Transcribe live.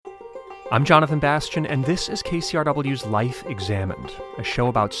I'm Jonathan Bastian, and this is KCRW's Life Examined, a show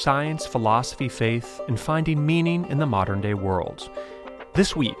about science, philosophy, faith, and finding meaning in the modern-day world.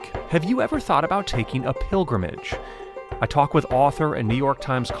 This week, have you ever thought about taking a pilgrimage? I talk with author and New York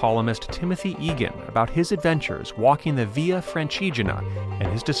Times columnist Timothy Egan about his adventures walking the Via Francigena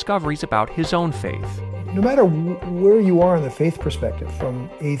and his discoveries about his own faith. No matter where you are in the faith perspective, from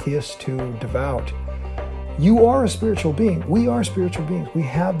atheist to devout, you are a spiritual being. We are spiritual beings. We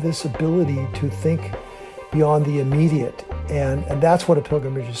have this ability to think beyond the immediate. And that's what a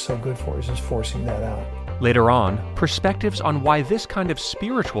pilgrimage is so good for, is just forcing that out. Later on, perspectives on why this kind of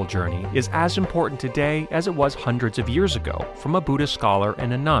spiritual journey is as important today as it was hundreds of years ago, from a Buddhist scholar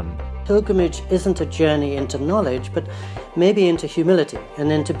and a nun. Pilgrimage isn't a journey into knowledge, but maybe into humility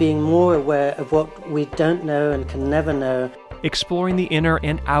and into being more aware of what we don't know and can never know. Exploring the inner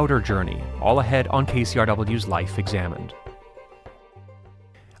and outer journey, all ahead on KCRW's Life Examined.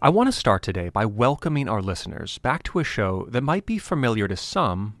 I want to start today by welcoming our listeners back to a show that might be familiar to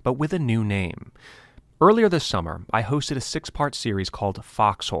some, but with a new name. Earlier this summer, I hosted a 6-part series called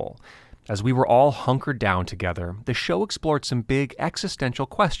Foxhole. As we were all hunkered down together, the show explored some big existential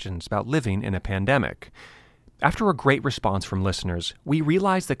questions about living in a pandemic. After a great response from listeners, we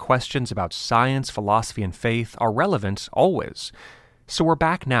realized that questions about science, philosophy, and faith are relevant always. So we're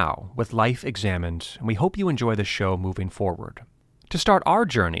back now with Life Examined, and we hope you enjoy the show moving forward. To start our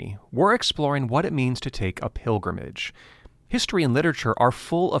journey, we're exploring what it means to take a pilgrimage. History and literature are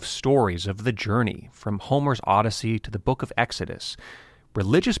full of stories of the journey, from Homer's Odyssey to the Book of Exodus.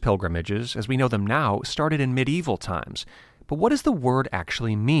 Religious pilgrimages, as we know them now, started in medieval times. But what does the word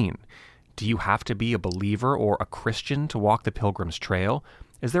actually mean? Do you have to be a believer or a Christian to walk the Pilgrim's Trail?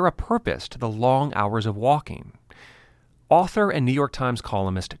 Is there a purpose to the long hours of walking? Author and New York Times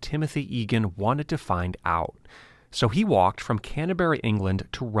columnist Timothy Egan wanted to find out. So he walked from Canterbury, England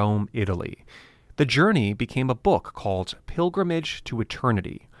to Rome, Italy. The journey became a book called Pilgrimage to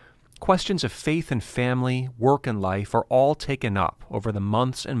Eternity. Questions of faith and family, work and life are all taken up over the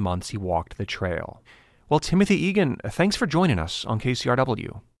months and months he walked the trail. Well, Timothy Egan, thanks for joining us on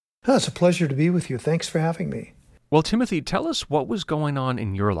KCRW. It's a pleasure to be with you. Thanks for having me. Well, Timothy, tell us what was going on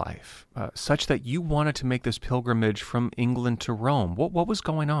in your life, such that you wanted to make this pilgrimage from England to Rome. What was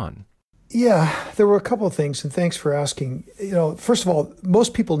going on? Yeah, there were a couple of things, and thanks for asking. First of all,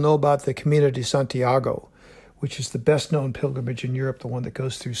 most people know about the Camino de Santiago, which is the best-known pilgrimage in Europe, the one that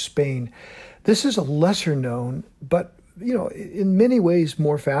goes through Spain. This is a lesser-known, but in many ways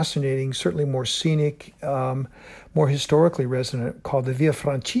more fascinating, certainly more scenic, more historically resonant, called the Via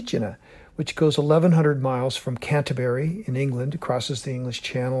Francigena, which goes 1,100 miles from Canterbury in England, crosses the English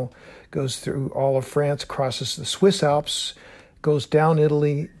Channel, goes through all of France, crosses the Swiss Alps, goes down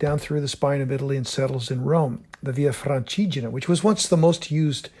Italy, down through the spine of Italy, and settles in Rome. The Via Francigena, which was once the most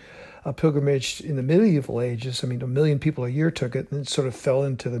used pilgrimage in the medieval ages. 1 million people a year took it, and it sort of fell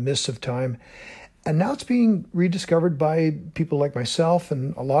into the mists of time. And now it's being rediscovered by people like myself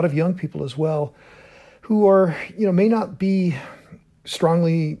and a lot of young people as well, who are, may not be strong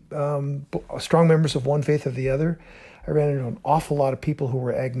members of one faith or the other. I ran into an awful lot of people who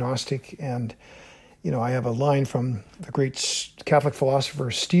were agnostic, and I have a line from the great Catholic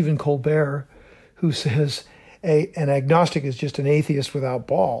philosopher Stephen Colbert, who says, an agnostic is just an atheist without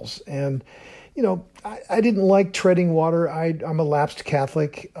balls. And, I didn't like treading water. I'm a lapsed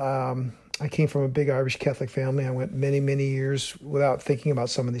Catholic. I came from a big Irish Catholic family. I went many, many years without thinking about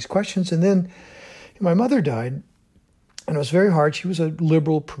some of these questions. And then my mother died, and it was very hard. She was a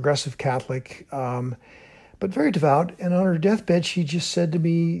liberal, progressive Catholic, but very devout. And on her deathbed, she just said to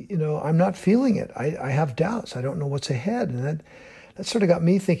me, I'm not feeling it. I have doubts. I don't know what's ahead. And that sort of got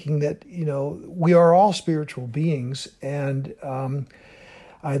me thinking that, we are all spiritual beings, and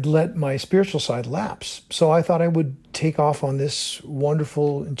I'd let my spiritual side lapse. So I thought I would take off on this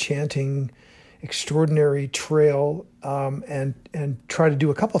wonderful, enchanting, extraordinary trail, and try to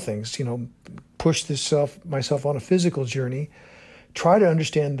do a couple things, push myself on a physical journey, try to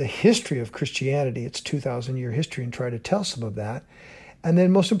understand the history of Christianity, its 2,000-year history, and try to tell some of that. And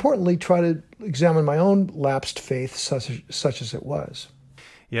then most importantly, try to examine my own lapsed faith, such as it was.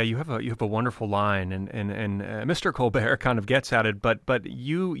 Yeah, you have a wonderful line, and Mr. Colbert kind of gets at it, but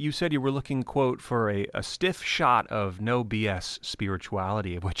you said you were looking, quote, for a stiff shot of no BS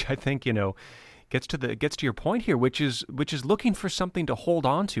spirituality, which I think gets to your point here, which is looking for something to hold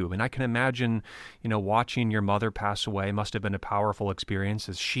on to. And I can imagine, watching your mother pass away must have been a powerful experience,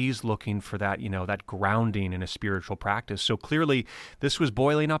 as she's looking for that, that grounding in a spiritual practice. So clearly, this was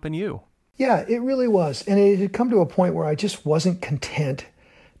boiling up in you. Yeah, it really was, and it had come to a point where I just wasn't content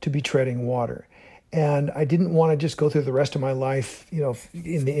to be treading water. And I didn't want to just go through the rest of my life,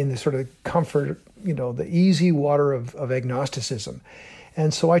 in the sort of comfort, the easy water of agnosticism.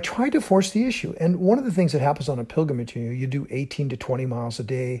 And so I tried to force the issue. And one of the things that happens on a pilgrimage, you do 18 to 20 miles a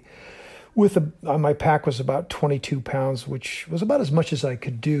day. My pack was about 22 pounds, which was about as much as I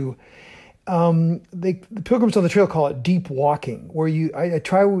could do. The pilgrims on the trail call it deep walking, where I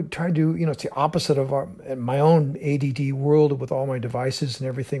try to, it's the opposite of my own ADD world with all my devices and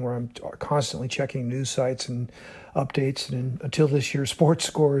everything, where I'm constantly checking news sites and updates and until this year sports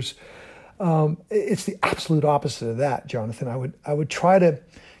scores. It's the absolute opposite of that, Jonathan. I would try to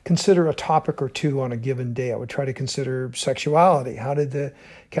consider a topic or two on a given day. I would try to consider sexuality. How did the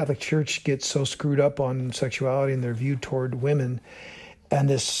Catholic Church get so screwed up on sexuality and their view toward women? And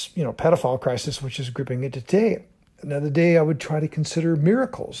this, pedophile crisis, which is gripping it today. Another day, I would try to consider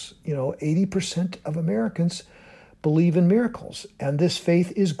miracles. 80% of Americans believe in miracles, and this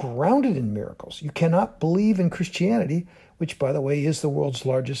faith is grounded in miracles. You cannot believe in Christianity, which, by the way, is the world's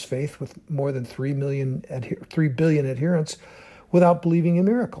largest faith with more than 3 billion adherents, without believing in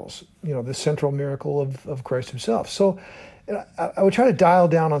miracles. The central miracle of Christ himself. So I would try to dial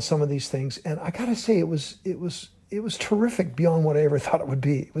down on some of these things, and I got to say, it was terrific beyond what I ever thought it would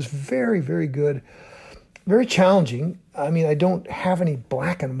be. It was very, very good, very challenging. I mean, I don't have any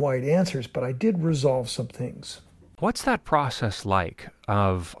black and white answers, but I did resolve some things. What's that process like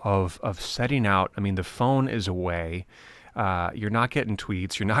of setting out? I mean, the phone is away. You're not getting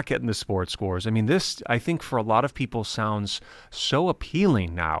tweets. You're not getting the sports scores. I mean, this, I think, for a lot of people sounds so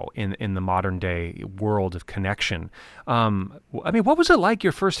appealing now in the modern day world of connection. What was it like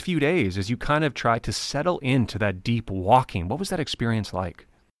your first few days as you kind of tried to settle into that deep walking? What was that experience like?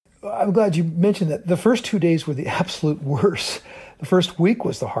 I'm glad you mentioned that. The first 2 days were the absolute worst. The first week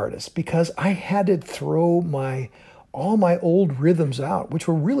was the hardest because I had to throw all my old rhythms out, which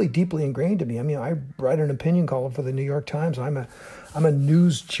were really deeply ingrained to me. I mean, I write an opinion column for the New York Times. I'm a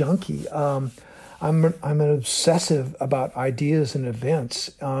news junkie. I'm an obsessive about ideas and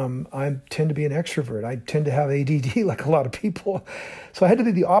events. I tend to be an extrovert. I tend to have ADD like a lot of people. So I had to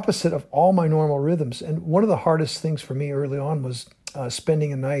be the opposite of all my normal rhythms. And one of the hardest things for me early on was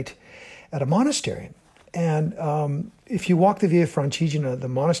spending a night at a monastery. And if you walk the Via Francigena, the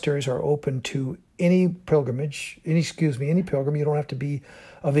monasteries are open to any pilgrim. You don't have to be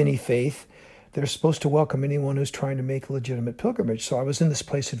of any faith. They're supposed to welcome anyone who's trying to make a legitimate pilgrimage. So I was in this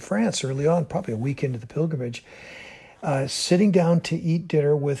place in France early on, probably a week into the pilgrimage, sitting down to eat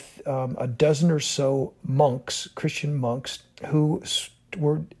dinner with a dozen or so monks, Christian monks, who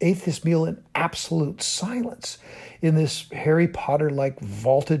ate this meal in absolute silence in this Harry Potter-like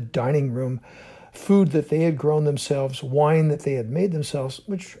vaulted dining room. Food that they had grown themselves, wine that they had made themselves,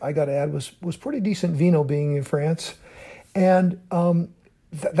 which I got to add was pretty decent vino being in France. And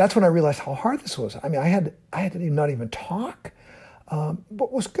that's when I realized how hard this was. I mean, I had to not even talk,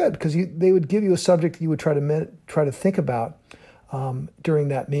 but was good because they would give you a subject that you would try to think about during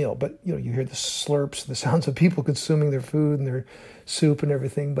that meal. But you hear the slurps, the sounds of people consuming their food and their soup and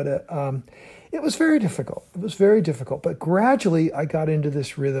everything. But it was very difficult. It was very difficult. But gradually, I got into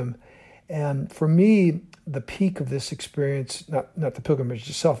this rhythm. And for me, the peak of this experience, not the pilgrimage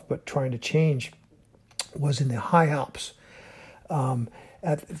itself, but trying to change, was in the high Alps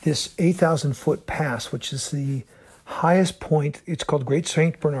at this 8,000-foot pass, which is the highest point. It's called Great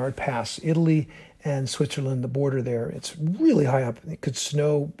St. Bernard Pass, Italy and Switzerland, the border there. It's really high up. It could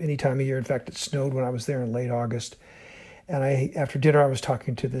snow any time of year. In fact, it snowed when I was there in late August. And after dinner, I was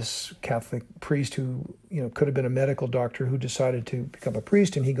talking to this Catholic priest who, could have been a medical doctor who decided to become a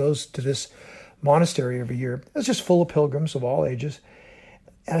priest. And he goes to this monastery every year. It's just full of pilgrims of all ages.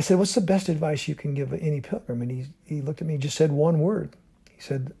 And I said, what's the best advice you can give any pilgrim? And he looked at me and just said one word. He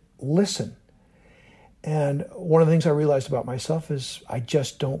said, listen. And one of the things I realized about myself is I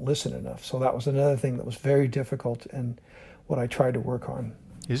just don't listen enough. So that was another thing that was very difficult and what I tried to work on.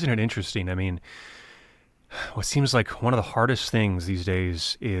 Isn't it interesting? I mean, what seems like one of the hardest things these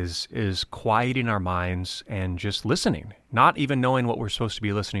days is quieting our minds and just listening, not even knowing what we're supposed to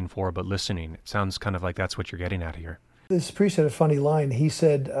be listening for, but listening. It sounds kind of like that's what you're getting at here. This priest had a funny line. He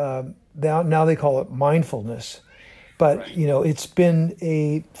said, now they call it mindfulness, but right. It's been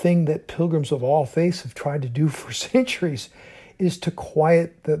a thing that pilgrims of all faiths have tried to do for centuries, is to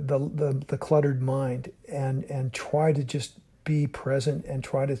quiet the cluttered mind and try to just be present and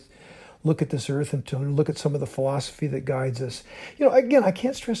try to look at this earth and to look at some of the philosophy that guides us. Again, I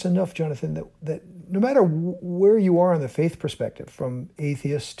can't stress enough, Jonathan, that no matter where you are in the faith perspective, from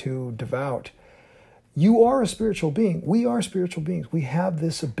atheist to devout, you are a spiritual being. We are spiritual beings. We have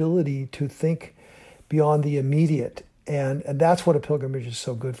this ability to think beyond the immediate. And that's what a pilgrimage is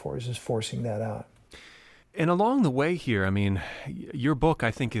so good for, is just forcing that out. And along the way here, I mean, your book,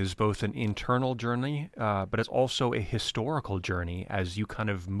 I think, is both an internal journey, but it's also a historical journey as you kind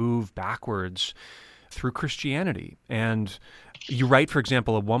of move backwards through Christianity. And you write, for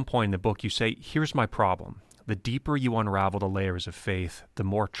example, at one point in the book, you say, "Here's my problem. The deeper you unravel the layers of faith, the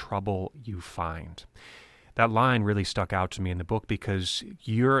more trouble you find." That line really stuck out to me in the book because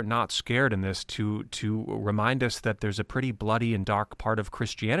you're not scared in this to remind us that there's a pretty bloody and dark part of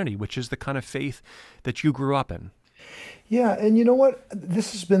Christianity, which is the kind of faith that you grew up in. Yeah, and you know what?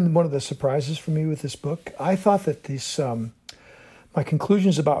 This has been one of the surprises for me with this book. I thought that these my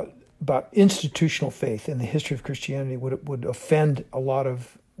conclusions about institutional faith in the history of Christianity would offend a lot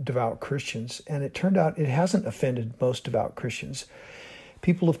of devout Christians, and it turned out it hasn't offended most devout Christians.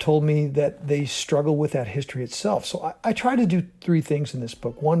 People have told me that they struggle with that history itself. So I try to do three things in this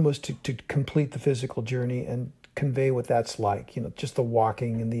book. One was to complete the physical journey and convey what that's like, just the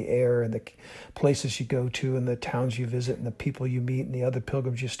walking and the air and the places you go to and the towns you visit and the people you meet and the other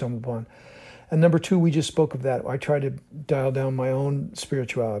pilgrims you stumble upon. And number two, we just spoke of that. I tried to dial down my own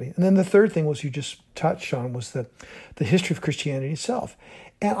spirituality. And then the third thing was you just touched on was the history of Christianity itself.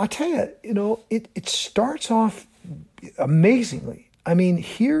 And I'll tell you, it starts off amazingly. I mean,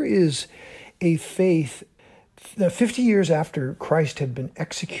 here is a faith that 50 years after Christ had been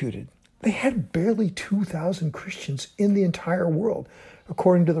executed, they had barely 2,000 Christians in the entire world,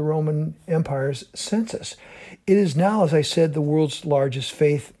 according to the Roman Empire's census. It is now, as I said, the world's largest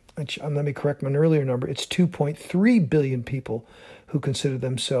faith. Let me correct my earlier number. It's 2.3 billion people who consider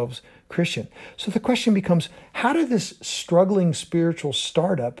themselves Christian. So the question becomes, how did this struggling spiritual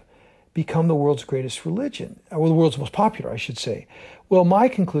startup become the world's greatest religion, or the world's most popular, I should say? Well, my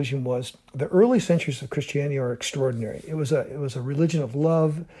conclusion was the early centuries of Christianity are extraordinary. It was a religion of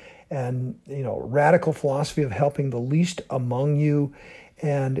love and, radical philosophy of helping the least among you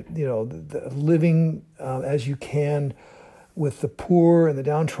and, the living as you can with the poor and the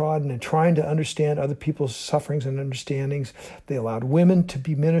downtrodden and trying to understand other people's sufferings and understandings. They allowed women to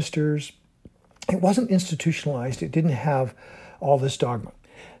be ministers. It wasn't institutionalized. It didn't have all this dogma.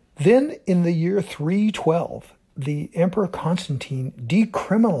 Then in the year 312, the Emperor Constantine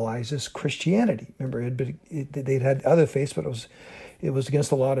decriminalizes Christianity. Remember, they'd had other faiths, but it was against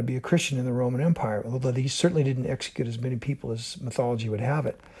the law to be a Christian in the Roman Empire, although he certainly didn't execute as many people as mythology would have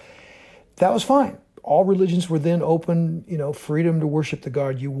it. That was fine. All religions were then open, freedom to worship the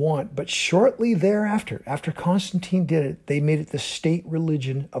God you want. But shortly thereafter, after Constantine did it, they made it the state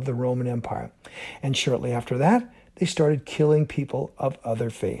religion of the Roman Empire. And shortly after that, they started killing people of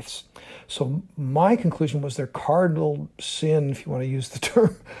other faiths. So my conclusion was their cardinal sin, if you want to use the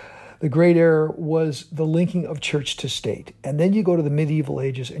term, the great error was the linking of church to state. And then you go to the medieval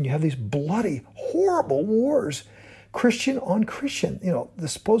ages and you have these bloody, horrible wars, Christian on Christian, the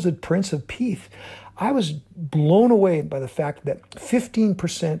supposed Prince of Peace. I was blown away by the fact that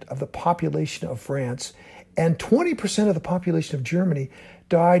 15% of the population of France and 20% of the population of Germany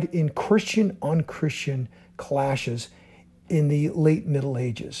died in Christian on Christian clashes in the late Middle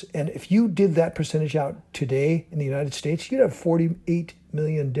Ages. And if you did that percentage out today in the United States, you'd have 48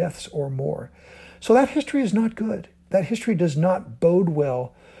 million deaths or more. So that history is not good. That history does not bode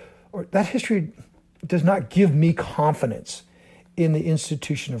well, or that history does not give me confidence in the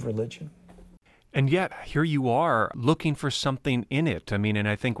institution of religion. And yet, here you are looking for something in it. I mean, and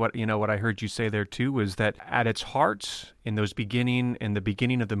I think what I heard you say there too is that at its heart, in the beginning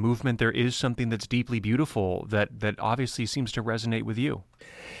of the movement, there is something that's deeply beautiful that obviously seems to resonate with you.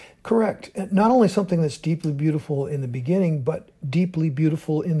 Correct. Not only something that's deeply beautiful in the beginning, but deeply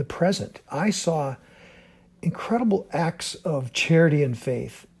beautiful in the present. I saw incredible acts of charity and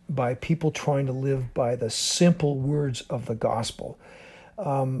faith by people trying to live by the simple words of the gospel.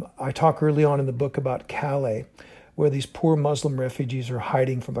 I talk early on in the book about Calais, where these poor Muslim refugees are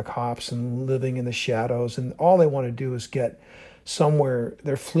hiding from the cops and living in the shadows, and all they want to do is get somewhere.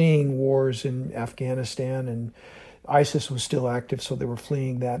 They're fleeing wars in Afghanistan, and ISIS was still active, so they were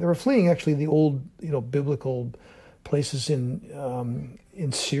fleeing that. They were fleeing actually the old, biblical places in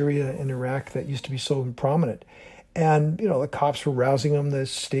Syria and Iraq that used to be so prominent. And, the cops were rousing them. The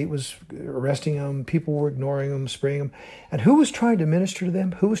state was arresting them. People were ignoring them, spraying them. And who was trying to minister to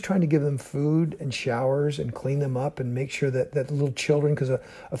them? Who was trying to give them food and showers and clean them up and make sure that little children, because a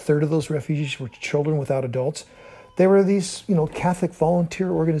third of those refugees were children without adults. They were these, Catholic volunteer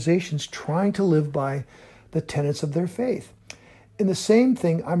organizations trying to live by the tenets of their faith. In the same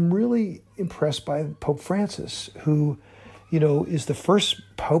thing, I'm really impressed by Pope Francis, who is the first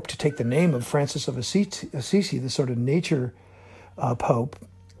pope to take the name of Francis of Assisi, the sort of nature pope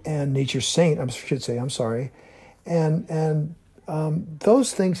and nature saint, I should say, I'm sorry. And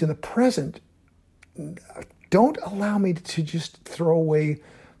those things in the present don't allow me to just throw away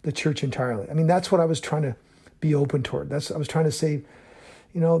the church entirely. I mean, that's what I was trying to be open toward. I was trying to say,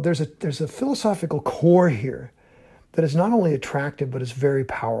 there's a philosophical core here that is not only attractive, but is very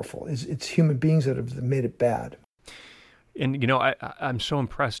powerful. It's human beings that have made it bad. And, I'm so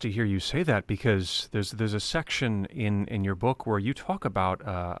impressed to hear you say that, because there's a section in your book where you talk about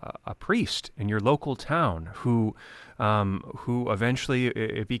a priest in your local town who eventually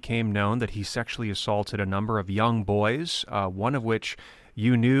it became known that he sexually assaulted a number of young boys, one of which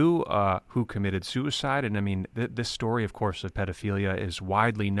you knew, who committed suicide. And I mean, this story, of course, of pedophilia is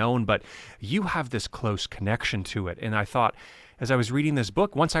widely known, but you have this close connection to it. And I thought, as I was reading this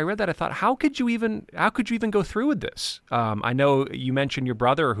book, once I read that, I thought, how could you even go through with this? I know you mentioned your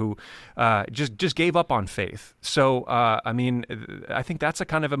brother who just gave up on faith. So, I mean, I think that's a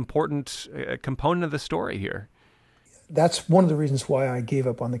kind of important component of the story here. That's one of the reasons why I gave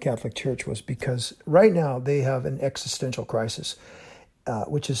up on the Catholic Church, was because right now they have an existential crisis,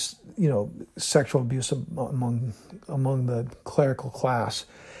 which is, sexual abuse among the clerical class.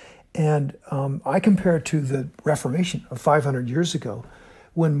 And I compare it to the Reformation of 500 years ago,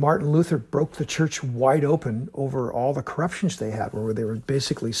 when Martin Luther broke the church wide open over all the corruptions they had, where they were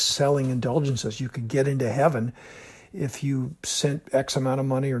basically selling indulgences. You could get into heaven if you sent X amount of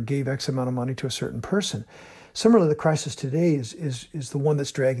money or gave X amount of money to a certain person. Similarly, the crisis today is the one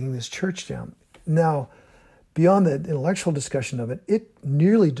that's dragging this church down. Now, beyond the intellectual discussion of it, it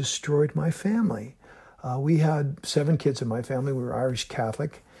nearly destroyed my family. We had 7 kids in my family. We were Irish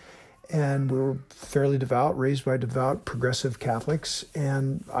Catholic, and we were fairly devout, raised by devout progressive Catholics.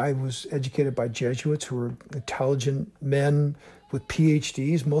 And I was educated by Jesuits who were intelligent men with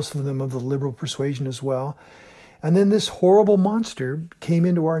PhDs, most of them of the liberal persuasion as well. And then this horrible monster came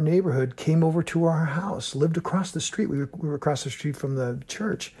into our neighborhood, came over to our house, lived across the street. We were across the street from the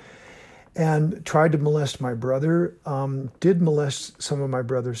church, and tried to molest my brother, did molest some of my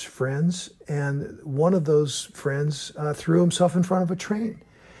brother's friends. And one of those friends threw himself in front of a train.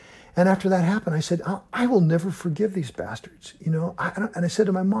 And after that happened, I said, I will never forgive these bastards. And I said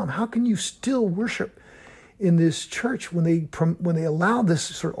to my mom, how can you still worship in this church when they allowed this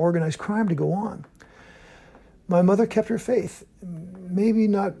sort of organized crime to go on? My mother kept her faith. Maybe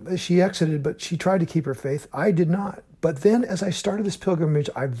not as she exited, but she tried to keep her faith. I did not. But then as I started this pilgrimage,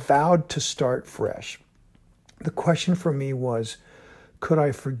 I vowed to start fresh. The question for me was, could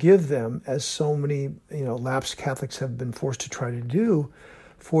I forgive them, as so many lapsed Catholics have been forced to try to do,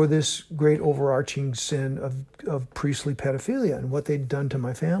 for this great overarching sin of priestly pedophilia and what they'd done to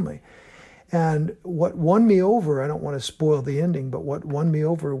my family? And what won me over, I don't want to spoil the ending, but what won me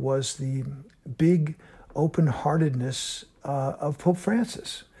over was the big open-heartedness of Pope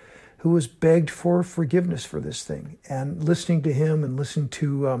Francis, who was begged for forgiveness for this thing. And listening to him and listening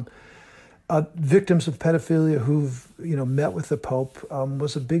to victims of pedophilia who've met with the Pope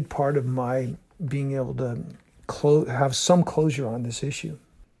was a big part of my being able to have some closure on this issue.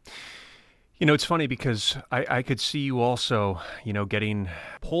 It's funny because I could see you also, getting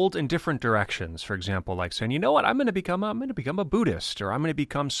pulled in different directions. For example, like saying, you know what, I'm going to become a Buddhist, or I'm going to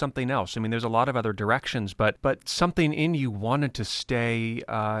become something else. I mean, there's a lot of other directions, but something in you wanted to stay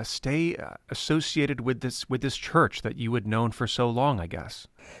associated with this church that you had known for so long, I guess.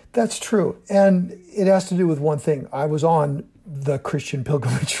 That's true, and it has to do with one thing. I was on the Christian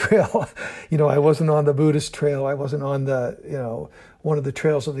pilgrimage trail. I wasn't on the Buddhist trail. I wasn't on the one of the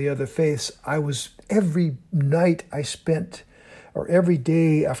trails of the other faiths. I was, every night I spent, or every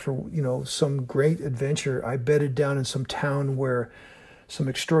day after, some great adventure, I bedded down in some town where some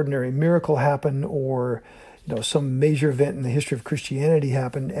extraordinary miracle happened, or, some major event in the history of Christianity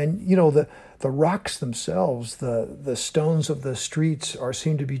happened. And, the rocks themselves, the stones of the streets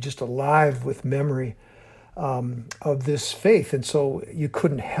seem to be just alive with memory of this faith. And so you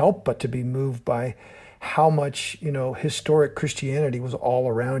couldn't help but to be moved by how much, historic Christianity was all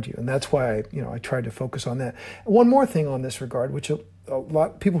around you. And that's why I tried to focus on that. One more thing on this regard, which a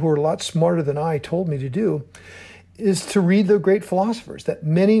lot people who are a lot smarter than I told me to do, is to read the great philosophers. That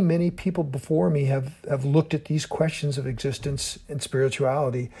many, many people before me have looked at these questions of existence and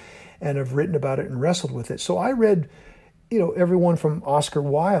spirituality and have written about it and wrestled with it. So I read, everyone from Oscar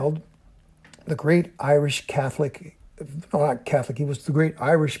Wilde, the great Irish Catholic, not Catholic, he was the great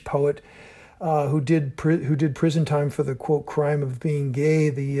Irish poet, who did prison time for the, quote, crime of being gay,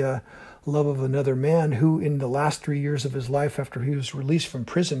 the love of another man, who in the last 3 years of his life after he was released from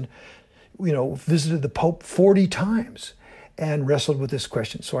prison, visited the Pope 40 times and wrestled with this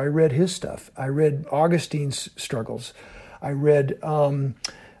question. So I read his stuff. I read Augustine's struggles. I read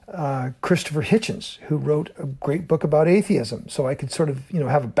Christopher Hitchens, who wrote a great book about atheism. So I could sort of,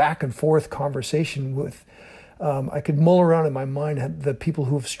 have a back and forth conversation with, I could mull around in my mind the people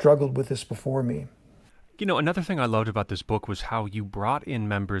who have struggled with this before me. Another thing I loved about this book was how you brought in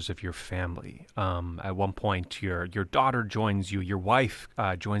members of your family. At one point, your daughter joins you, your wife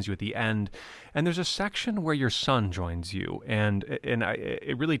joins you at the end, and there's a section where your son joins you, and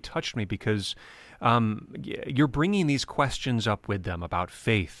it really touched me because you're bringing these questions up with them about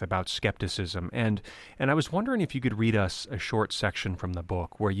faith, about skepticism, and I was wondering if you could read us a short section from the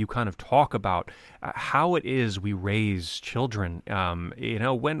book where you kind of talk about how it is we raise children.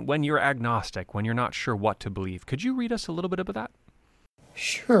 When you're agnostic, when you're not sure what to believe. Could you read us a little bit of that?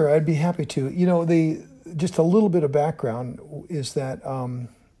 Sure, I'd be happy to. Just a little bit of background is that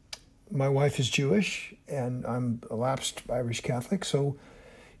my wife is Jewish and I'm a lapsed Irish Catholic, so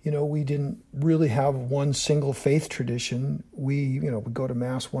we didn't really have one single faith tradition. We, would go to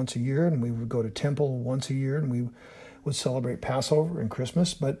Mass once a year and we would go to temple once a year and we would celebrate Passover and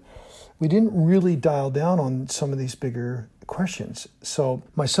Christmas, but we didn't really dial down on some of these bigger questions. So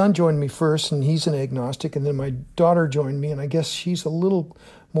my son joined me first and he's an agnostic, and then my daughter joined me, and I guess she's a little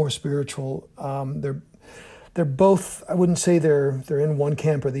more spiritual. They're both, I wouldn't say they're in one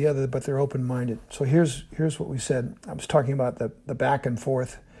camp or the other, but they're open-minded. So here's what we said. I was talking about the back and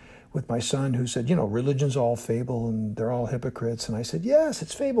forth with my son, who said, religion's all fable and they're all hypocrites. And I said, yes,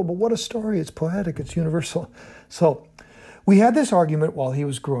 it's fable, but what a story. It's poetic, it's universal. So we had this argument while he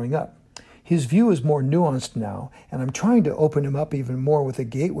was growing up. His view is more nuanced now, and I'm trying to open him up even more with a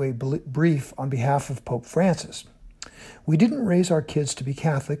gateway brief on behalf of Pope Francis. We didn't raise our kids to be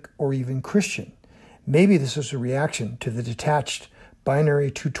Catholic or even Christian. Maybe this is a reaction to the detached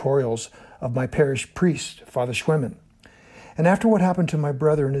binary tutorials of my parish priest, Father Schwemmen. And after what happened to my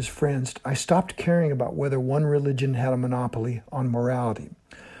brother and his friends, I stopped caring about whether one religion had a monopoly on morality.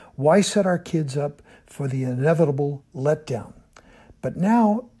 Why set our kids up for the inevitable letdown? But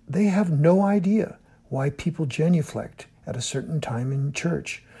now they have no idea why people genuflect at a certain time in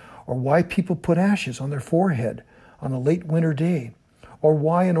church, or why people put ashes on their forehead on a late winter day, or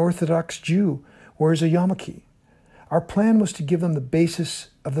why an Orthodox Jew wears a yarmulke. Our plan was to give them the basis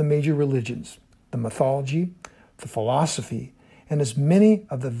of the major religions, the mythology, the philosophy, and as many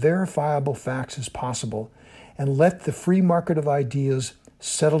of the verifiable facts as possible, and let the free market of ideas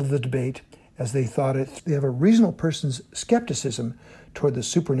settle the debate as they thought it. They have a reasonable person's skepticism toward the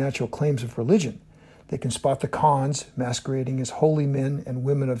supernatural claims of religion. They can spot the cons masquerading as holy men and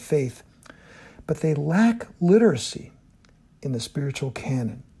women of faith, but they lack literacy in the spiritual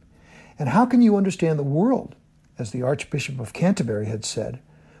canon. And how can you understand the world, as the Archbishop of Canterbury had said,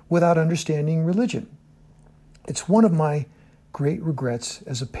 without understanding religion? It's one of my great regrets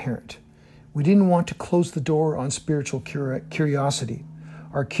as a parent. We didn't want to close the door on spiritual curiosity.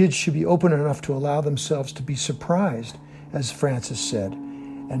 Our kids should be open enough to allow themselves to be surprised, as Francis said,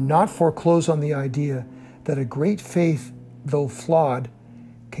 and not foreclose on the idea that a great faith, though flawed,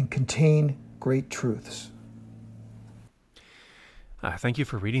 can contain great truths. Thank you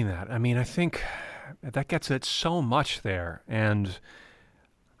for reading that. I think that gets at so much there, and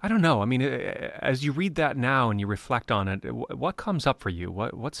I don't know. As you read that now and you reflect on it, what comes up for you?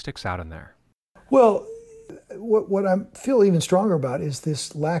 What sticks out in there? Well, what I feel even stronger about is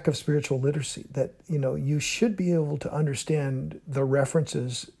this lack of spiritual literacy, that, you should be able to understand the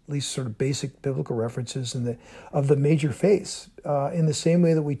references, at least sort of basic biblical references of the major faiths, in the same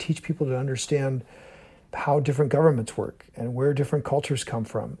way that we teach people to understand how different governments work and where different cultures come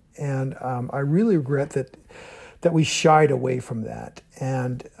from. And I really regret that we shied away from that.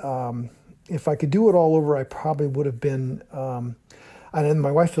 And if I could do it all over, I probably would have been, and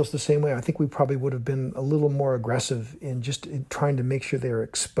my wife feels the same way, I think we probably would have been a little more aggressive in trying to make sure they are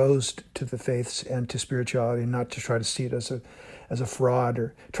exposed to the faiths and to spirituality, and not to try to see it as a fraud,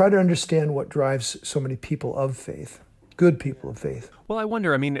 or try to understand what drives so many people of faith, good people of faith. Well, I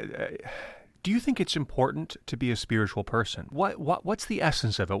wonder, do you think it's important to be a spiritual person? What's the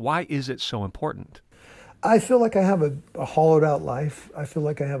essence of it? Why is it so important? I feel like I have a hollowed out life. I feel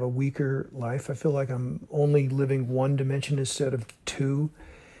like I have a weaker life. I feel like I'm only living one dimension instead of two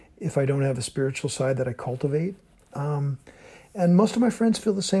if I don't have a spiritual side that I cultivate. And most of my friends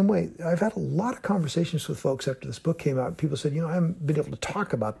feel the same way. I've had a lot of conversations with folks after this book came out. People said, I haven't been able to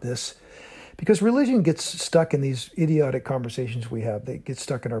talk about this because religion gets stuck in these idiotic conversations we have. They get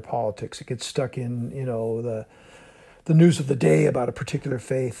stuck in our politics. It gets stuck in, the news of the day about a particular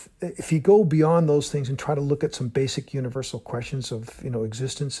faith. If you go beyond those things and try to look at some basic universal questions of,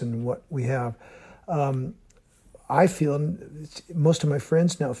 existence and what we have, I feel, and most of my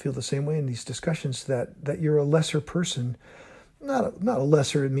friends now feel the same way in these discussions, that you're a lesser person not a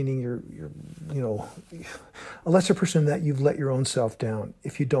lesser, meaning you're a lesser person, that you've let your own self down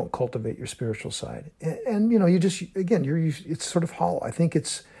if you don't cultivate your spiritual side. And you just, again, it's sort of hollow. I think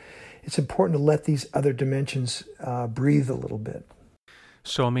it's important to let these other dimensions breathe a little bit.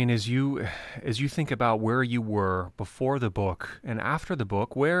 So, I mean, as you think about where you were before the book and after the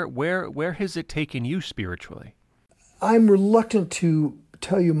book, where has it taken you spiritually? I'm reluctant to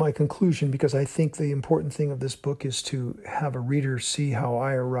tell you my conclusion, because I think the important thing of this book is to have a reader see how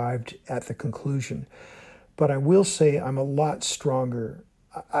I arrived at the conclusion. But I will say I'm a lot stronger.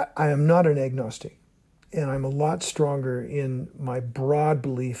 I am not an agnostic, and I'm a lot stronger in my broad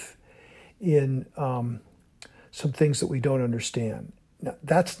belief in some things that we don't understand. Now,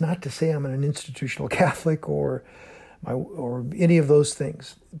 that's not to say I'm an institutional Catholic or any of those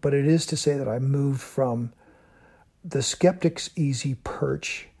things, but it is to say that I moved from the skeptic's easy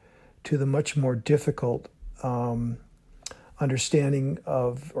perch to the much more difficult understanding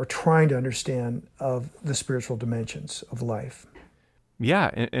of, or trying to understand, of the spiritual dimensions of life.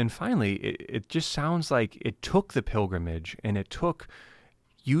 Yeah, and finally, it just sounds like it took the pilgrimage and it took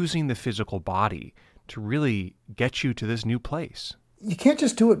using the physical body to really get you to this new place. You can't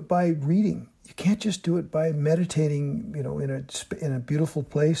just do it by reading. You can't just do it by meditating, in a beautiful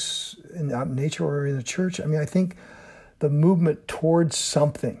place out in nature or in a church. I mean, I think the movement towards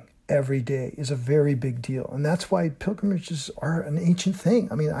something every day is a very big deal. And that's why pilgrimages are an ancient thing.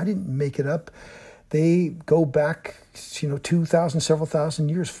 I mean, I didn't make it up. They go back, 2,000, several thousand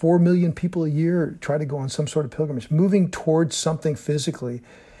years. 4 million people a year try to go on some sort of pilgrimage. Moving towards something physically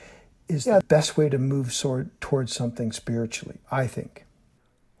is the best way to move towards something spiritually, I think.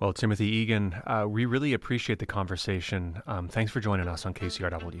 Well, Timothy Egan, we really appreciate the conversation. Thanks for joining us on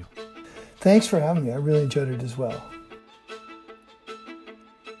KCRW. Thanks for having me. I really enjoyed it as well.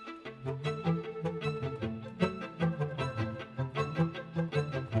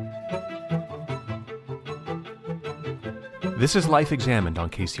 This is Life Examined on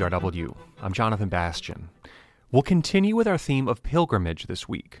KCRW. I'm Jonathan Bastian. We'll continue with our theme of pilgrimage this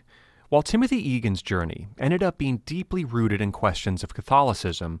week. While Timothy Egan's journey ended up being deeply rooted in questions of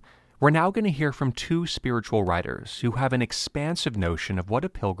Catholicism, we're now going to hear from two spiritual writers who have an expansive notion of what a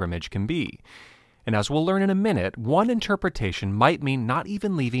pilgrimage can be. And as we'll learn in a minute, one interpretation might mean not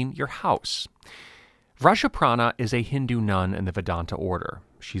even leaving your house. Vrajaprana is a Hindu nun in the Vedanta order.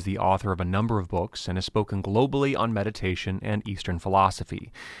 She's the author of a number of books and has spoken globally on meditation and Eastern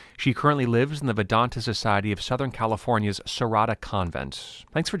philosophy. She currently lives in the Vedanta Society of Southern California's Sarada Convent.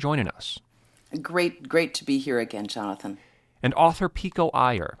 Thanks for joining us. Great to be here again, Jonathan. And author Pico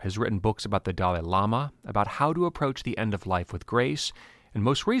Iyer has written books about the Dalai Lama, about how to approach the end of life with grace, and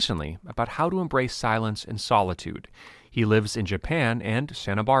most recently, about how to embrace silence and solitude. He lives in Japan and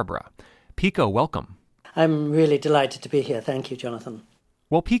Santa Barbara. Pico, welcome. I'm really delighted to be here. Thank you, Jonathan.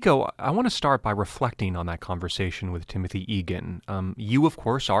 Well, Pico, I want to start by reflecting on that conversation with Timothy Egan. You, of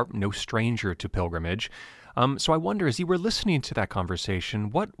course, are no stranger to pilgrimage. So I wonder, as you were listening to that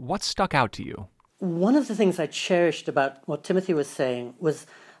conversation, what stuck out to you? One of the things I cherished about what Timothy was saying was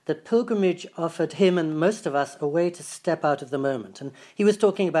that pilgrimage offered him and most of us a way to step out of the moment. And he was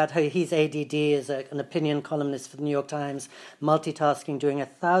talking about how he's ADD, as an opinion columnist for the New York Times, multitasking, doing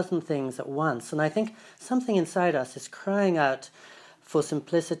 1,000 things at once. And I think something inside us is crying out for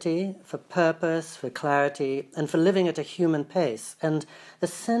simplicity, for purpose, for clarity, and for living at a human pace. And the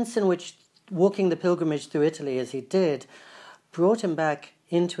sense in which walking the pilgrimage through Italy, as he did, brought him back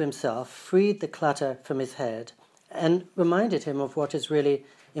into himself, freed the clutter from his head, and reminded him of what is really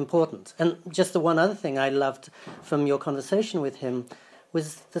important. And just the one other thing I loved from your conversation with him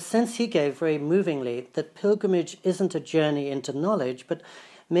was the sense he gave very movingly that pilgrimage isn't a journey into knowledge, but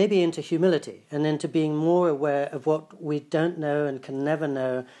maybe into humility and into being more aware of what we don't know and can never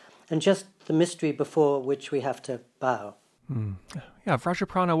know, and just the mystery before which we have to bow. Yeah,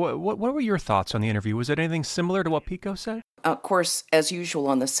 Vrajaprana, what were your thoughts on the interview? Was it anything similar to what Pico said? Of course, as usual,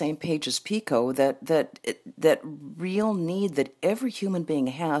 on the same page as Pico, that real need that every human being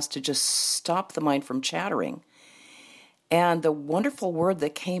has to just stop the mind from chattering. And the wonderful word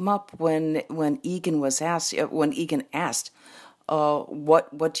that came up when Egan asked,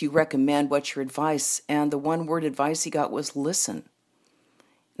 what do you recommend, what's your advice? And the one word advice he got was listen.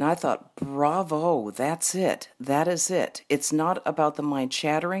 And I thought, bravo, that's it. That is it. It's not about the mind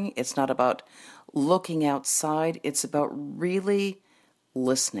chattering. It's not about looking outside. It's about really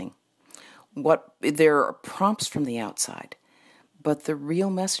listening. There are prompts from the outside, but the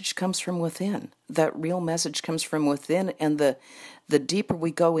real message comes from within. That real message comes from within, and the deeper we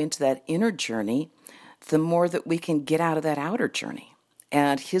go into that inner journey, the more that we can get out of that outer journey.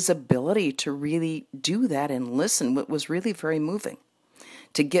 And his ability to really do that and listen was really very moving.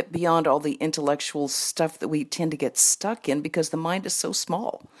 To get beyond all the intellectual stuff that we tend to get stuck in because the mind is so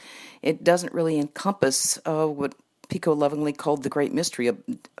small. It doesn't really encompass what Pico lovingly called the great mystery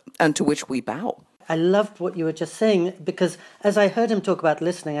unto which we bow. I loved what you were just saying, because as I heard him talk about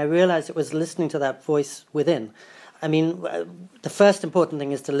listening, I realized it was listening to that voice within. I mean, the first important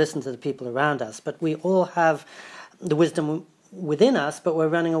thing is to listen to the people around us, but we all have the wisdom within us, but we're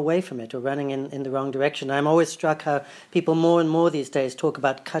running away from it, or running in the wrong direction. I'm always struck how people more and more these days talk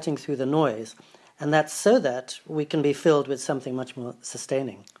about cutting through the noise, and that's so that we can be filled with something much more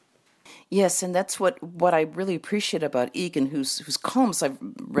sustaining. Yes, and that's what I really appreciate about Egan, whose columns I've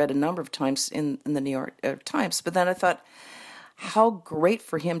read a number of times in the New York Times. But then I thought, how great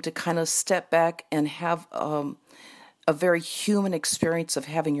for him to kind of step back and have a very human experience of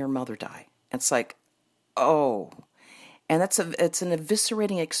having your mother die. It's like, oh. And it's an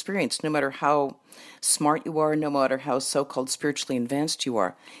eviscerating experience, no matter how smart you are, no matter how so-called spiritually advanced you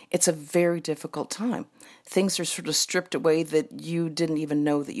are. It's a very difficult time. Things are sort of stripped away that you didn't even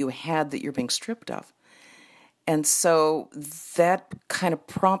know that you had, that you're being stripped of. And so that kind of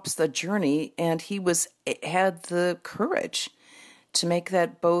prompts the journey, and he had the courage to make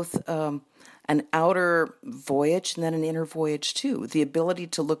that both an outer voyage and then an inner voyage too. The ability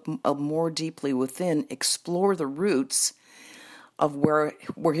to look more deeply within, explore the roots of where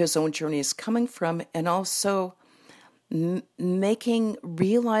his own journey is coming from, and also realizing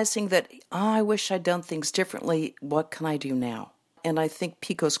that, I wish I'd done things differently. What can I do now? And I think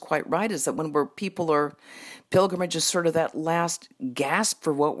Pico's quite right, is that when pilgrimage is sort of that last gasp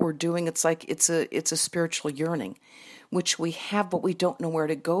for what we're doing. It's like it's a spiritual yearning, which we have, but we don't know where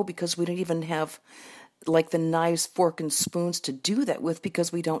to go because we don't even have like the knives, fork, and spoons to do that with,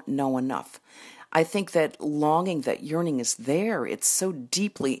 because we don't know enough. I think that longing, that yearning is there. It's so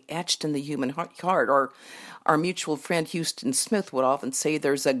deeply etched in the human heart. Or our mutual friend Houston Smith would often say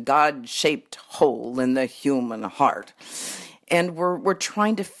there's a God-shaped hole in the human heart. And we're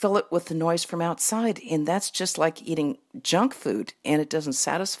trying to fill it with the noise from outside, and that's just like eating junk food, and it doesn't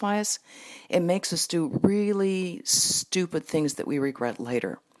satisfy us. It makes us do really stupid things that we regret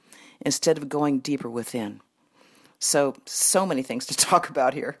later, instead of going deeper within. So many things to talk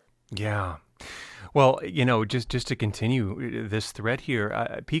about here. Yeah. Well, just to continue this thread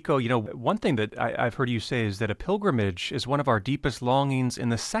here, Pico, one thing that I've heard you say is that a pilgrimage is one of our deepest longings in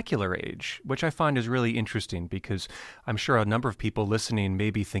the secular age, which I find is really interesting, because I'm sure a number of people listening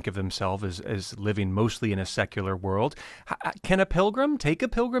maybe think of themselves as living mostly in a secular world. Can a pilgrim take a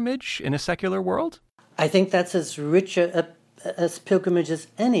pilgrimage in a secular world? I think that's as rich a pilgrimage as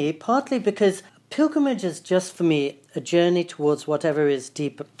any, partly because pilgrimage is just, for me, a journey towards whatever is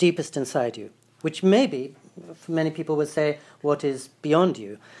deepest inside you, which maybe, for many people would say, what is beyond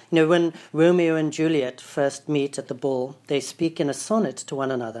you. When Romeo and Juliet first meet at the ball, they speak in a sonnet to one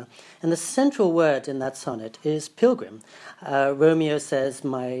another, and the central word in that sonnet is pilgrim. Romeo says,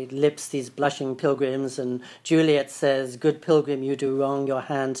 "My lips, these blushing pilgrims," and Juliet says, "Good pilgrim, you do wrong your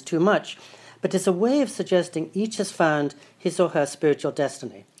hand too much." But it's a way of suggesting each has found his or her spiritual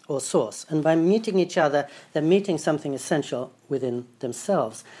destiny or source. And by meeting each other, they're meeting something essential within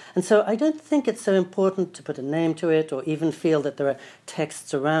themselves. And so I don't think it's so important to put a name to it or even feel that there are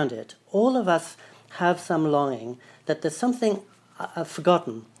texts around it. All of us have some longing that there's something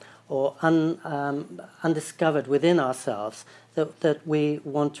forgotten or undiscovered within ourselves that we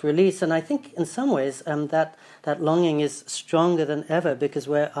want to release. And I think in some ways that longing is stronger than ever, because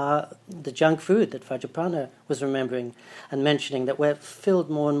we're the junk food that Vajrapana was remembering and mentioning, that we're filled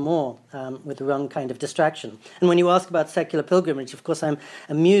more and more with the wrong kind of distraction. And when you ask about secular pilgrimage, of course, I'm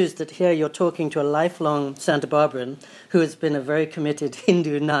amused that here you're talking to a lifelong Santa Barbaran who has been a very committed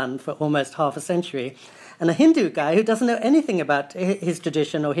Hindu nun for almost half a century, and a Hindu guy who doesn't know anything about his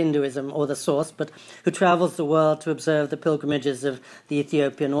tradition or Hinduism or the source, but who travels the world to observe the pilgrimages of the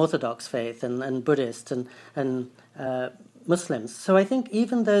Ethiopian Orthodox faith and Buddhist and Muslims. So I think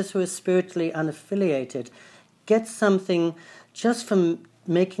even those who are spiritually unaffiliated get something just from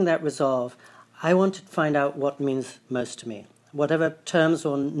making that resolve. I want to find out what means most to me, whatever terms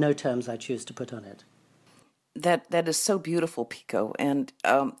or no terms I choose to put on it. That is so beautiful, Pico, and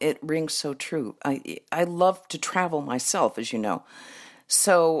it rings so true. I love to travel myself, as you know.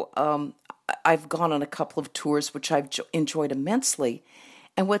 So I've gone on a couple of tours, which I've enjoyed immensely.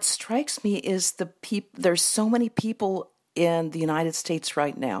 And what strikes me is there's so many people in the United States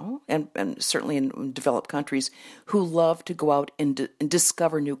right now, and certainly in developed countries, who love to go out and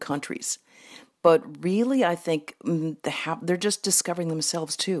discover new countries. But really, I think they're just discovering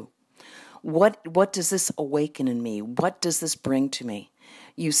themselves too. What does this awaken in me? What does this bring to me?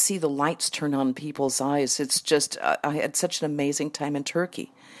 You see the lights turn on people's eyes. It's just, I had such an amazing time in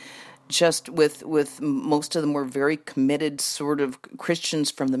Turkey. Just with most of them were very committed sort of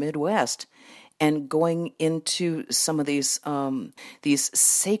Christians from the Midwest, and going into some of these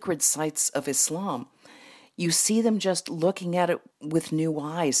sacred sites of Islam, you see them just looking at it with new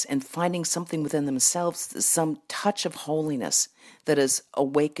eyes and finding something within themselves, some touch of holiness that is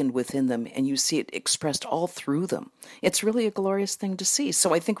awakened within them, and you see it expressed all through them. It's really a glorious thing to see.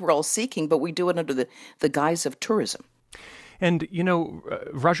 So I think we're all seeking, but we do it under the guise of tourism. And,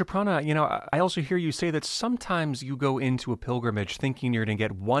 Rajaprana, I also hear you say that sometimes you go into a pilgrimage thinking you're going to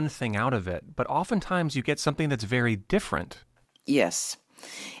get one thing out of it, but oftentimes you get something that's very different. Yes.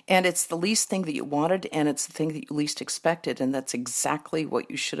 And it's the least thing that you wanted, and it's the thing that you least expected, and that's exactly what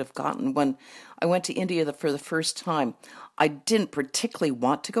you should have gotten. When I went to India for the first time, I didn't particularly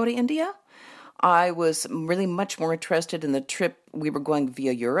want to go to India. I was really much more interested in the trip. We were going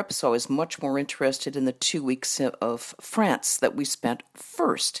via Europe, so I was much more interested in the 2 weeks of France that we spent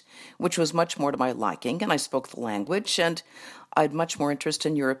first, which was much more to my liking, and I spoke the language, and I had much more interest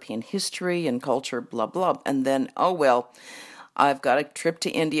in European history and culture, blah, blah. And then, I've got a trip to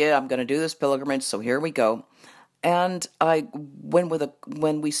India. I'm going to do this pilgrimage, so here we go. And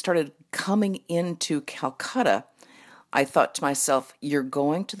when we started coming into Calcutta, I thought to myself, you're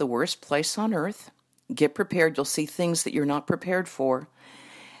going to the worst place on earth. Get prepared. You'll see things that you're not prepared for.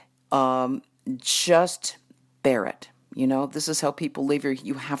 Just bear it. This is how people live here.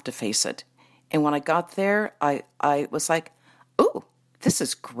 You have to face it. And when I got there, I was like, ooh, this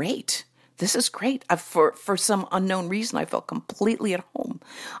is great. This is great. For some unknown reason, I felt completely at home.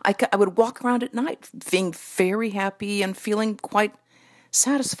 I would walk around at night being very happy and feeling quite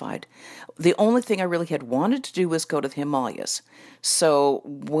satisfied. The only thing I really had wanted to do was go to the Himalayas. So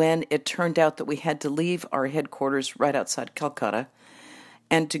when it turned out that we had to leave our headquarters right outside Calcutta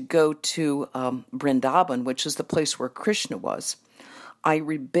and to go to Vrindavan, which is the place where Krishna was, I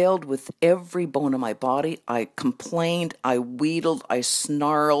rebelled with every bone in my body. I complained, I wheedled, I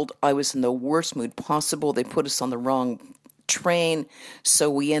snarled. I was in the worst mood possible. They put us on the wrong train, so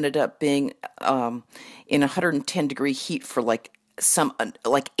we ended up being in 110-degree heat for like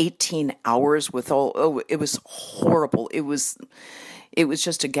 18 hours with it was horrible. It was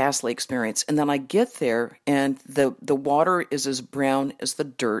just a ghastly experience. And then I get there, and the water is as brown as the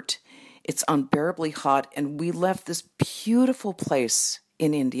dirt. It's unbearably hot, and we left this beautiful place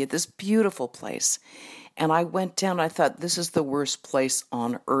in India, this beautiful place. And I went down, and I thought, this is the worst place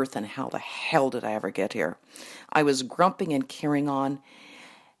on earth, and how the hell did I ever get here? I was grumping and carrying on,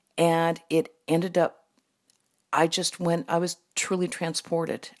 and it ended up, I was truly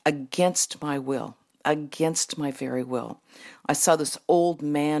transported against my will, against my very will. I saw this old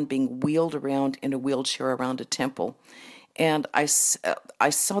man being wheeled around in a wheelchair around a temple. And I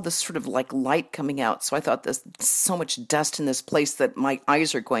saw this sort of like light coming out. So I thought there's so much dust in this place that my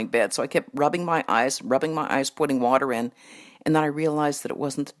eyes are going bad. So I kept rubbing my eyes, putting water in. And then I realized that it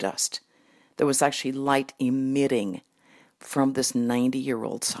wasn't the dust. There was actually light emitting from this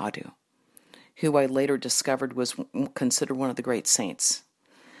 90-year-old sadhu, who I later discovered was considered one of the great saints.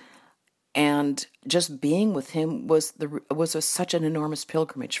 And just being with him was such an enormous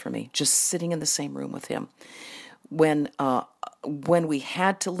pilgrimage for me, just sitting in the same room with him. When we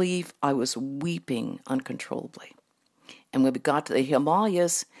had to leave, I was weeping uncontrollably. And when we got to the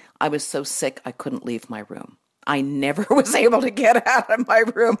Himalayas, I was so sick I couldn't leave my room. I never was able to get out of my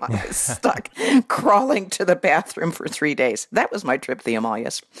room. I was stuck crawling to the bathroom for 3 days. That was my trip to the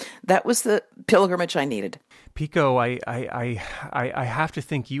Himalayas. That was the pilgrimage I needed. Pico, I have to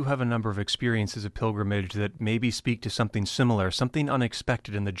think you have a number of experiences of pilgrimage that maybe speak to something similar, something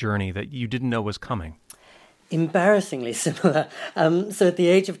unexpected in the journey that you didn't know was coming. Embarrassingly similar. So at the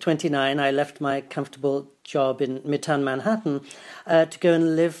age of 29, I left my comfortable job in Midtown Manhattan to go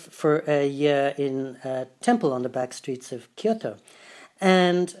and live for a year in a temple on the back streets of Kyoto.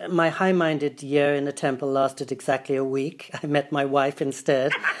 And my high-minded year in the temple lasted exactly a week. I met my wife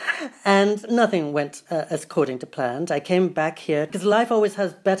instead, and nothing went as according to plan. I came back here because life always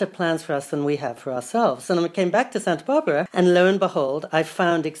has better plans for us than we have for ourselves. And I came back to Santa Barbara, and lo and behold, I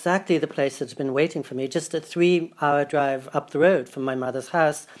found exactly the place that had been waiting for me, just a 3-hour drive up the road from my mother's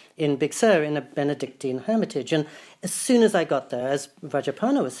house in Big Sur in a Benedictine hermitage. And as soon as I got there, as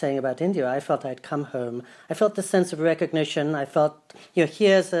Rajaprana was saying about India, I felt I'd come home. I felt the sense of recognition. I felt,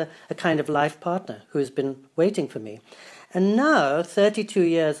 here's a kind of life partner who's been waiting for me. And now, 32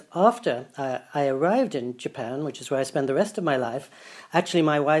 years after I arrived in Japan, which is where I spend the rest of my life, actually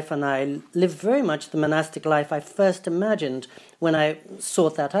my wife and I live very much the monastic life I first imagined when I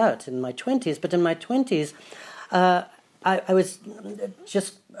sought that out in my 20s. But in my 20s, I was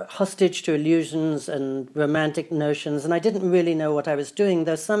just hostage to illusions and romantic notions, and I didn't really know what I was doing,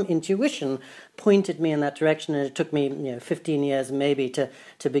 though some intuition pointed me in that direction, and it took me 15 years maybe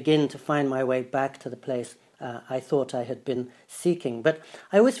to begin to find my way back to the place I thought I had been seeking. But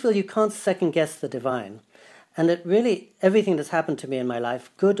I always feel you can't second-guess the divine. And it really, everything that's happened to me in my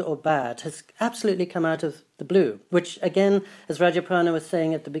life, good or bad, has absolutely come out of the blue, which, again, as Rajaprana was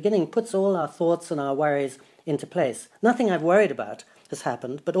saying at the beginning, puts all our thoughts and our worries into place. Nothing I've worried about has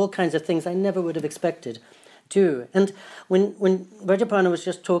happened, but all kinds of things I never would have expected do. And when Rajaprana was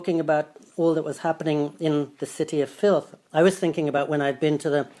just talking about all that was happening in the city of filth, I was thinking about when I'd been to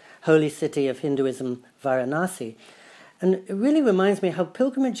the holy city of Hinduism, Varanasi. And it really reminds me how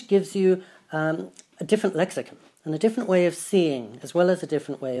pilgrimage gives you a different lexicon and a different way of seeing, as well as a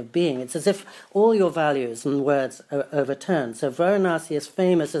different way of being. It's as if all your values and words are overturned. So Varanasi is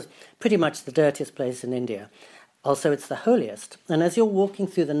famous as pretty much the dirtiest place in India. Also, it's the holiest. And as you're walking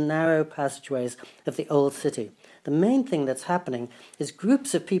through the narrow passageways of the old city, the main thing that's happening is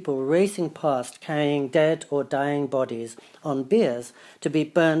groups of people racing past carrying dead or dying bodies on biers to be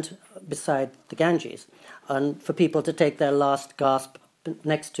burnt beside the Ganges, and for people to take their last gasp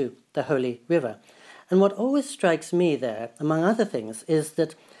next to the holy river. And what always strikes me there, among other things, is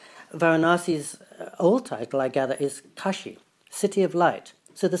that Varanasi's old title, I gather, is Kashi, City of Light.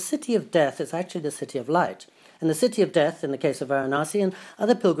 So the city of death is actually the city of light. And the city of death, in the case of Varanasi and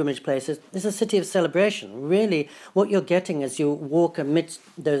other pilgrimage places, is a city of celebration. Really, what you're getting as you walk amidst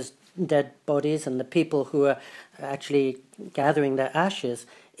those dead bodies and the people who are actually gathering their ashes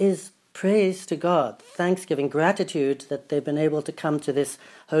is praise to God, thanksgiving, gratitude that they've been able to come to this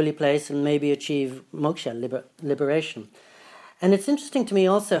holy place and maybe achieve moksha, liberation. And it's interesting to me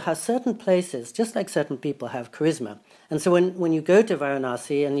also how certain places, just like certain people, have charisma. And so when you go to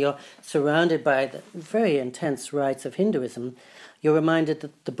Varanasi and you're surrounded by the very intense rites of Hinduism, you're reminded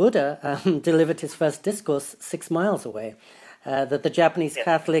that the Buddha delivered his first discourse 6 miles away. That the Japanese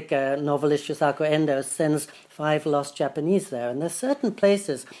Catholic novelist Shusaku Endo sends 5 lost Japanese there. And there's certain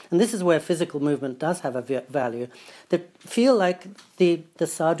places, and this is where physical movement does have a value, that feel like the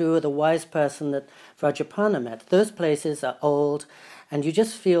sadhu or the wise person that Vajrapana met. Those places are old, and you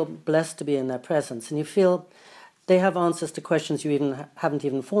just feel blessed to be in their presence. And you feel they have answers to questions you haven't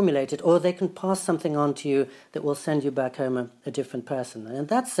even formulated, or they can pass something on to you that will send you back home a different person. And in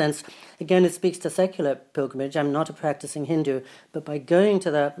that sense, again, it speaks to secular pilgrimage. I'm not a practicing Hindu, but by going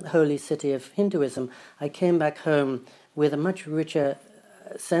to the holy city of Hinduism, I came back home with a much richer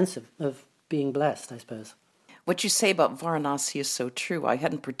sense of being blessed, I suppose. What you say about Varanasi is so true. I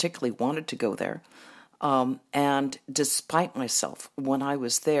hadn't particularly wanted to go there. And despite myself, when I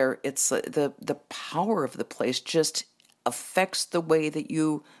was there, it's the power of the place just affects the way that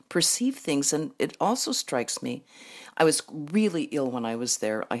you perceive things. And it also strikes me, I was really ill when I was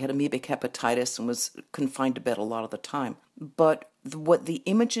there. I had amoebic hepatitis and was confined to bed a lot of the time. But what the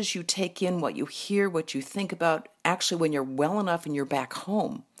images you take in, what you hear, what you think about, actually when you're well enough and you're back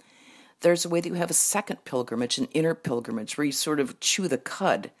home, there's a way that you have a second pilgrimage, an inner pilgrimage, where you sort of chew the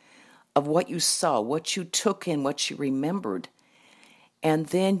cud of what you saw, what you took in, what you remembered. And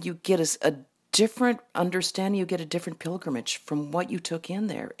then you get a different understanding, you get a different pilgrimage from what you took in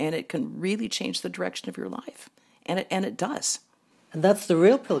there. And it can really change the direction of your life. And it does. And that's the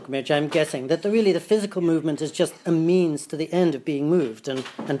real pilgrimage, I'm guessing, that the physical movement is just a means to the end of being moved and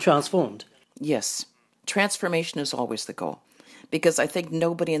transformed. Yes. Transformation is always the goal. Because I think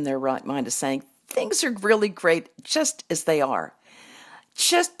nobody in their right mind is saying, things are really great just as they are.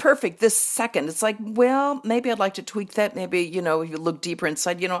 Just perfect this second. It's like, well, maybe I'd like to tweak that. Maybe, you look deeper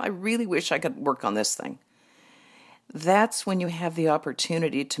inside, I really wish I could work on this thing. That's when you have the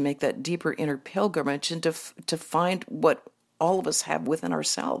opportunity to make that deeper inner pilgrimage and to find what all of us have within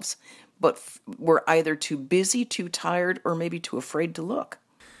ourselves. But we're either too busy, too tired, or maybe too afraid to look.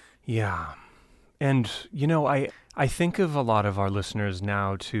 Yeah. And, I think of a lot of our listeners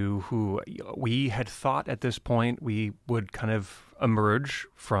now, too, who we had thought at this point we would kind of emerge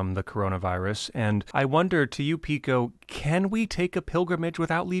from the coronavirus. And I wonder, to you, Pico, can we take a pilgrimage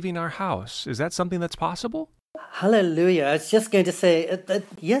without leaving our house? Is that something that's possible? Hallelujah. I was just going to say that,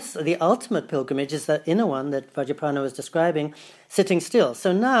 yes, the ultimate pilgrimage is that inner one that Vajrapana was describing, sitting still.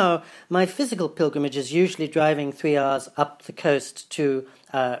 So now my physical pilgrimage is usually driving 3 hours up the coast to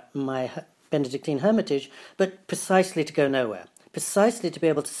my Benedictine hermitage, but precisely to go nowhere, precisely to be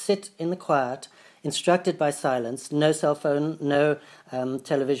able to sit in the quiet, instructed by silence, no cell phone, no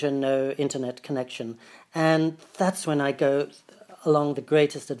television, no internet connection. And that's when I go along the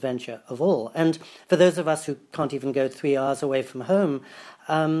greatest adventure of all. And for those of us who can't even go 3 hours away from home,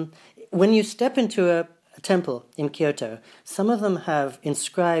 when you step into a temple in Kyoto, some of them have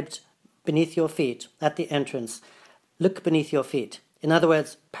inscribed beneath your feet at the entrance, "Look beneath your feet." In other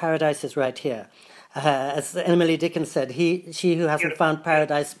words, paradise is right here. As Emily Dickinson said, she who hasn't found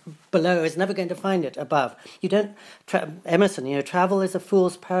paradise below is never going to find it above. You don't, Emerson, travel is a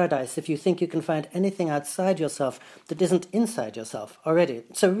fool's paradise if you think you can find anything outside yourself that isn't inside yourself already.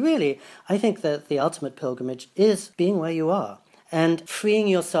 So really, I think that the ultimate pilgrimage is being where you are and freeing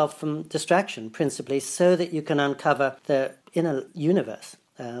yourself from distraction, principally, so that you can uncover the inner universe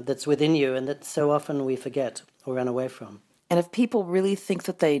that's within you and that so often we forget or run away from. And if people really think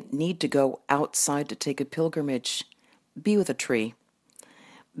that they need to go outside to take a pilgrimage, be with a tree.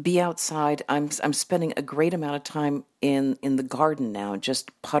 Be outside. I'm spending a great amount of time in the garden now,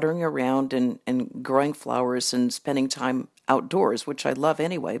 just puttering around and growing flowers and spending time outdoors, which I love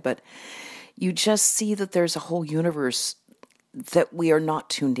anyway. But you just see that there's a whole universe that we are not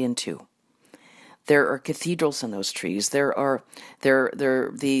tuned into. There are cathedrals in those trees. I'm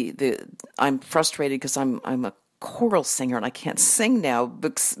frustrated because I'm a choral singer and I can't sing now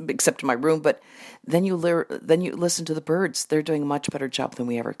except in my room, but then you listen to the birds. They're doing a much better job than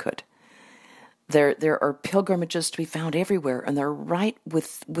we ever could. There are pilgrimages to be found everywhere, and they're right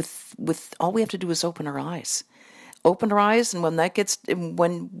with all we have to do is open our eyes. Open our eyes, and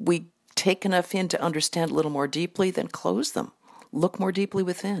when we take enough in to understand a little more deeply, then close them. Look more deeply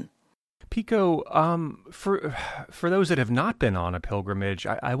within. Pico, for those that have not been on a pilgrimage,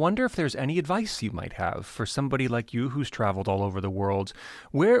 I wonder if there's any advice you might have for somebody like you who's traveled all over the world.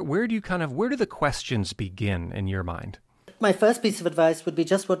 Where do the questions begin in your mind? My first piece of advice would be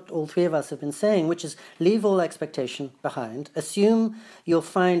just what all three of us have been saying, which is leave all expectation behind. Assume you'll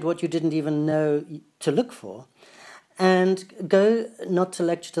find what you didn't even know to look for. And go not to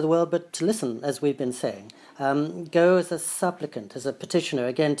lecture to the world, but to listen, as we've been saying. Go as a supplicant, as a petitioner.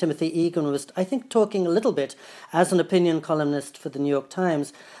 Again, Timothy Egan was, I think, talking a little bit as an opinion columnist for the New York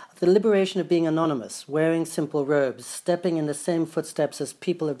Times, the liberation of being anonymous, wearing simple robes, stepping in the same footsteps as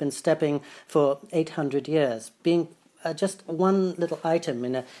people have been stepping for 800 years, being just one little item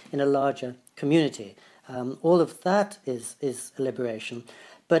in a larger community. All of that is a liberation.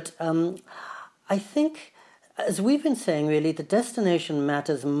 But I think, as we've been saying, really, the destination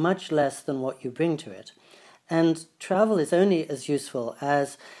matters much less than what you bring to it. And travel is only as useful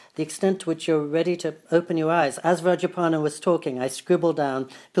as the extent to which you're ready to open your eyes. As Vajrapana was talking, I scribbled down,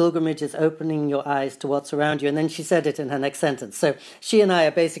 pilgrimage is opening your eyes to what's around you, and then she said it in her next sentence. So she and I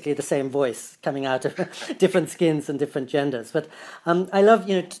are basically the same voice coming out of different skins and different genders. But I love,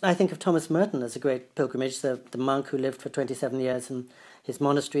 I think of Thomas Merton as a great pilgrimage, the monk who lived for 27 years in his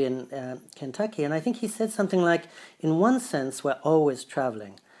monastery in Kentucky. And I think he said something like, in one sense, we're always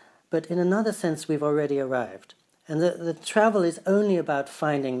traveling, but in another sense, we've already arrived. And the travel is only about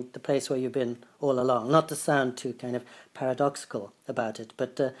finding the place where you've been all along, not to sound too kind of paradoxical about it.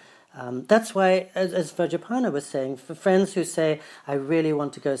 But that's why, as Vajrapana was saying, for friends who say, I really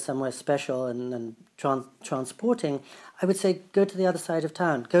want to go somewhere special and transporting, I would say, go to the other side of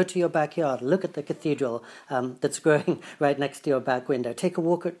town. Go to your backyard. Look at the cathedral that's growing right next to your back window. Take a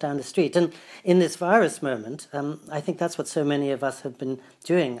walk down the street. And in this virus moment, I think that's what so many of us have been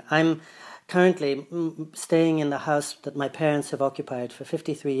doing. I'm currently staying in the house that my parents have occupied for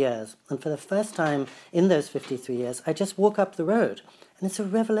 53 years. And for the first time in those 53 years, I just walk up the road. And it's a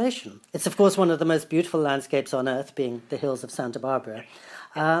revelation. It's, of course, one of the most beautiful landscapes on earth, being the hills of Santa Barbara.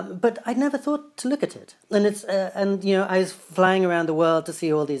 But I'd never thought to look at it. And I was flying around the world to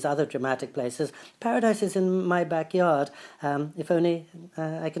see all these other dramatic places. Paradise is in my backyard, if only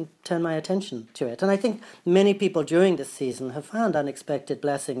I can turn my attention to it. And I think many people during this season have found unexpected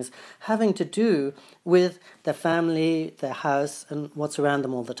blessings having to do with their family, their house, and what's around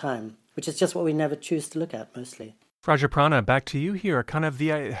them all the time, which is just what we never choose to look at mostly. Vajrapana, back to you here. Kind of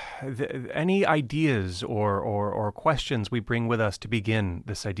any ideas or questions we bring with us to begin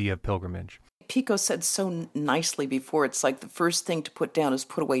this idea of pilgrimage? Pico said so nicely before, it's like the first thing to put down is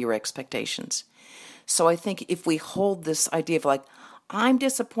put away your expectations. So I think if we hold this idea of like, I'm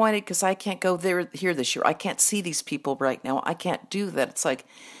disappointed because I can't go here this year. I can't see these people right now. I can't do that. It's like,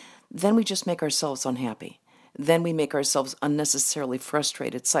 then we just make ourselves unhappy. Then we make ourselves unnecessarily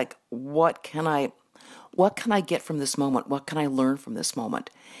frustrated. It's like, what can I get from this moment? What can I learn from this moment?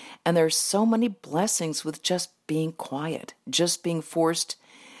 And there's so many blessings with just being quiet, just being forced.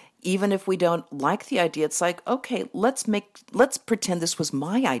 Even if we don't like the idea, it's like, okay, let's pretend this was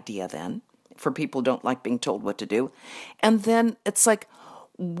my idea then, for people who don't like being told what to do. And then it's like,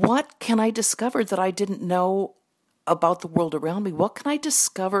 what can I discover that I didn't know about the world around me? What can I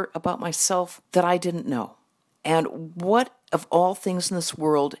discover about myself that I didn't know? And what of all things in this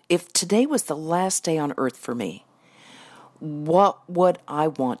world, if today was the last day on earth for me, what would I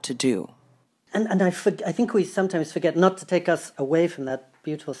want to do? And I think we sometimes forget, not to take us away from that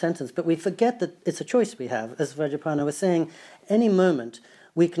beautiful sentence, but we forget that it's a choice we have. As Vajrapana was saying, any moment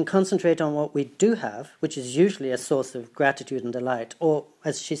we can concentrate on what we do have, which is usually a source of gratitude and delight, or,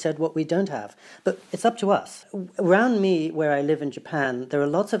 as she said, what we don't have. But it's up to us. Around me, where I live in Japan, there are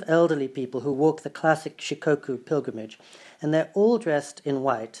lots of elderly people who walk the classic Shikoku pilgrimage, and they're all dressed in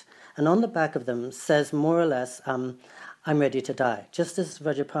white, and on the back of them says more or less, I'm ready to die. Just as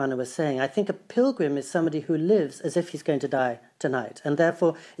Vajrapana was saying, I think a pilgrim is somebody who lives as if he's going to die tonight, and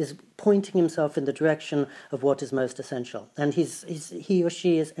therefore is pointing himself in the direction of what is most essential. And he or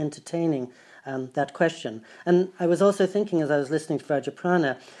she is entertaining that question. And I was also thinking, as I was listening to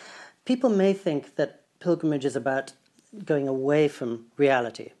Vajrapana, people may think that pilgrimage is about going away from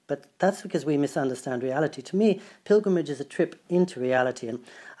reality, but that's because we misunderstand reality. To me, pilgrimage is a trip into reality. And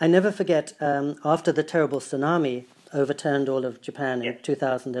I never forget, after the terrible tsunami overturned all of Japan in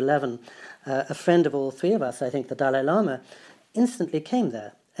 2011, a friend of all three of us, I think the Dalai Lama, instantly came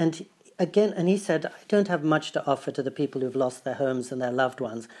there. And he said, I don't have much to offer to the people who've lost their homes and their loved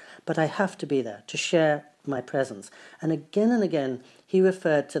ones, but I have to be there to share my presence. And again, he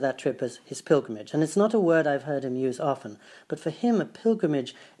referred to that trip as his pilgrimage. And it's not a word I've heard him use often, but for him, a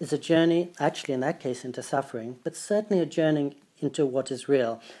pilgrimage is a journey, actually in that case, into suffering, but certainly a journey into what is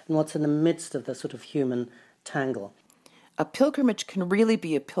real and what's in the midst of the sort of human tangle. A pilgrimage can really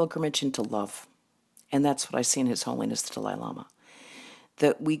be a pilgrimage into love. And that's what I see in His Holiness the Dalai Lama.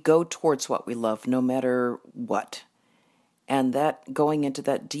 That we go towards what we love, no matter what. And that going into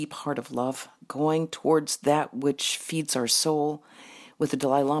that deep heart of love, going towards that which feeds our soul, with the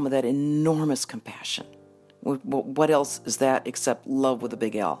Dalai Lama, that enormous compassion. What else is that except love with a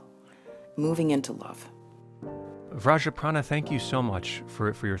big L? Moving into love. Vajrapana, thank you so much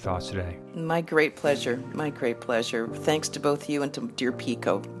for your thoughts today. My great pleasure. My great pleasure. Thanks to both you and to dear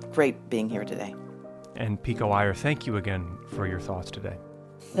Pico. Great being here today. And Pico Iyer, thank you again for your thoughts today.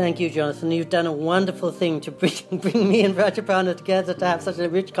 Thank you, Jonathan. You've done a wonderful thing to bring me and Vajrapana together to have such a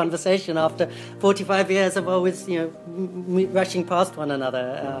rich conversation after 45 years of always, rushing past one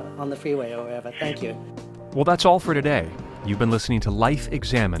another on the freeway or wherever. Thank you. Well, that's all for today. You've been listening to Life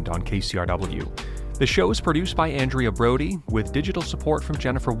Examined on KCRW. The show is produced by Andrea Brody with digital support from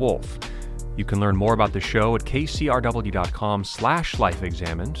Jennifer Wolfe. You can learn more about the show at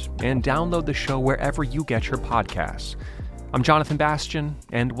kcrw.com/lifeexamined and download the show wherever you get your podcasts. I'm Jonathan Bastian,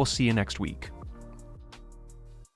 and we'll see you next week.